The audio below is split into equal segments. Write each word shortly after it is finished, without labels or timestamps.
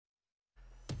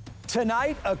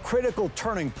Tonight, a critical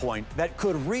turning point that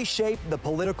could reshape the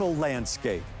political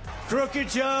landscape. Crooked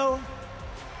Joe,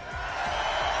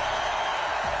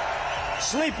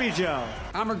 Sleepy Joe.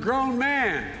 I'm a grown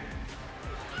man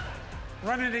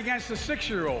running against a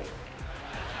 6-year-old.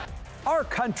 Our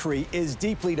country is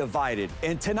deeply divided,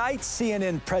 and tonight's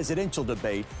CNN presidential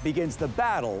debate begins the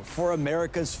battle for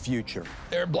America's future.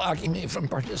 They're blocking me from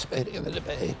participating in the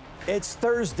debate. It's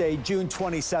Thursday, June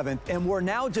 27th, and we're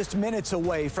now just minutes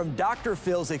away from Dr.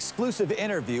 Phil's exclusive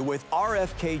interview with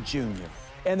RFK Jr.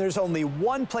 And there's only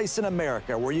one place in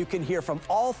America where you can hear from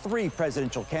all three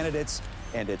presidential candidates,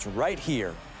 and it's right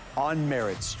here on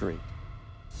Merritt Street.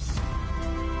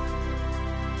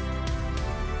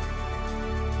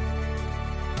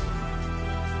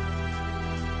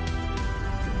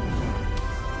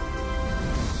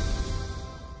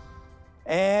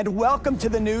 And welcome to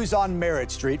the news on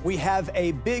Merritt Street. We have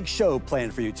a big show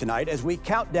planned for you tonight as we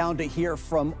count down to hear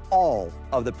from all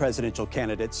of the presidential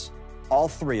candidates, all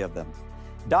three of them.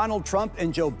 Donald Trump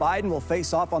and Joe Biden will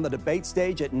face off on the debate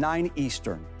stage at 9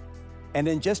 Eastern. And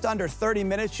in just under 30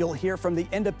 minutes, you'll hear from the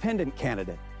independent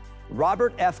candidate.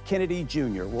 Robert F. Kennedy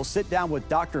Jr. will sit down with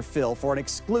Dr. Phil for an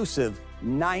exclusive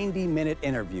 90-minute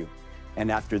interview. And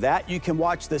after that, you can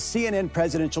watch the CNN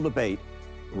presidential debate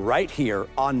right here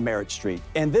on Merritt Street.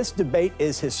 And this debate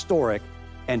is historic,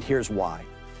 and here's why.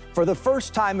 For the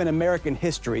first time in American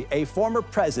history, a former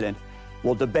president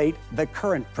will debate the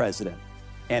current president.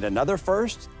 And another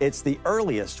first, it's the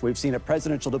earliest we've seen a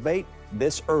presidential debate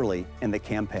this early in the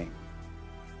campaign.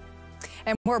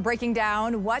 And we're breaking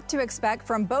down what to expect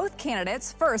from both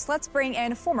candidates. First, let's bring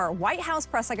in former White House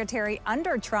press secretary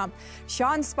under Trump,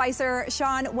 Sean Spicer.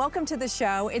 Sean, welcome to the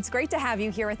show. It's great to have you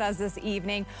here with us this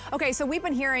evening. Okay, so we've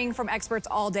been hearing from experts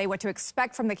all day what to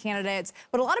expect from the candidates,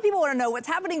 but a lot of people want to know what's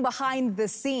happening behind the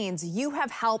scenes. You have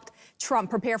helped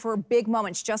Trump prepare for big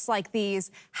moments just like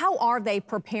these. How are they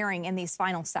preparing in these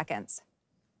final seconds?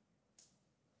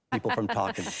 People from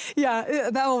talking. Yeah,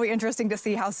 that will be interesting to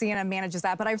see how CNN manages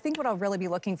that. But I think what I'll really be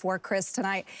looking for, Kris,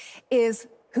 tonight is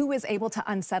who is able to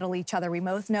unsettle each other. We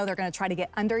both know they're going to try to get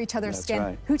under each other's skin.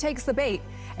 Right. Who takes the bait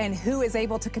and who is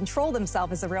able to control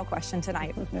themselves is the real question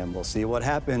tonight. And we'll see what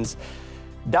happens.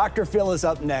 Dr. Phil is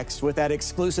up next with that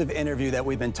exclusive interview that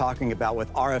we've been talking about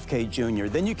with RFK Jr.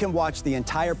 Then you can watch the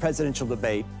entire presidential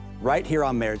debate right here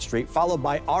on Merritt Street, followed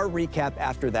by our recap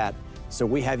after that. So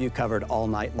we have you covered all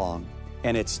night long.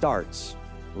 And it starts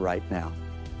right now.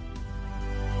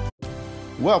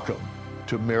 Welcome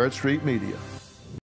to Merritt Street Media.